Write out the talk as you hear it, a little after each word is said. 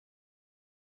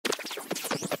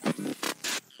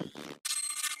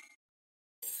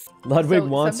Ludwig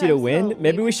wants you to win.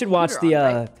 Maybe we should watch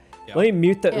the. Let me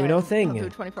mute the Uno thing. Do a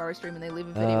 24-hour stream and they leave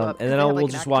a video up. And then we'll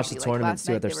just watch the tournament and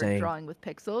see what they're saying. Drawing with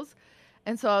pixels.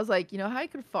 And so I was like, you know how I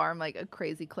could farm like a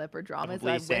crazy clip or drama? So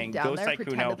I went down there,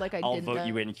 pretended like I didn't know. I'll vote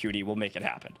you in, Cutie. We'll make it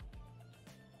happen.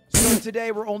 So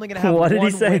today we're only going to have one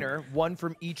winner, one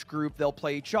from each group. They'll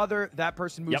play each other. That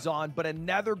person moves on, but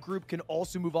another group can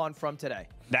also move on from today.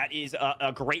 That is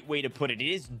a great way to put it. It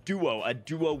is duo. A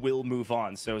duo will move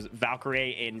on. So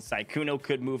Valkyrie and Sykkuno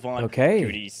could move on. Okay.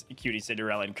 Cutie,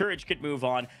 Cinderella, and Courage could move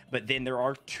on. But then there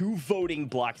are 2 voting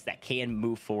blocks that can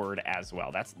move forward as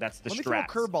well. That's the strat. Let me throw a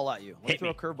curveball at you.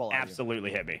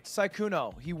 Absolutely hit me.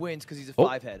 Sykkuno, he wins because he's a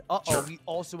 5-head. He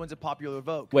also wins a popular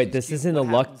vote. Wait, this isn't a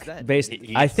luck-based...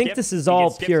 I think this is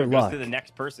all pure luck. To the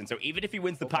next person. So even if he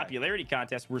wins the popularity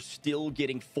contest, we're still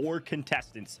getting 4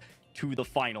 contestants to the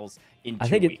finals in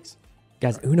 2 weeks.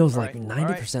 Guys, Uno's like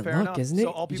 90% luck, isn't it? So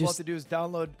all people have to do is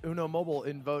download Uno Mobile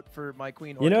and vote for my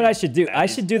queen. You know what I should do? I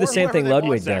should do the same thing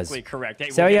Ludwig does. Correct. Hey,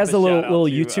 so he has the little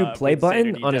YouTube play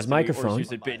button on his microphone.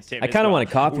 I kind of want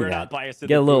to copy that.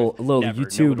 Get a little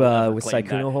YouTube with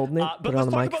Sykkuno holding it, put it on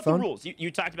the microphone.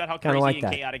 You talked about how crazy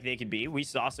and chaotic they can be. We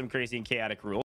saw some crazy and chaotic rules.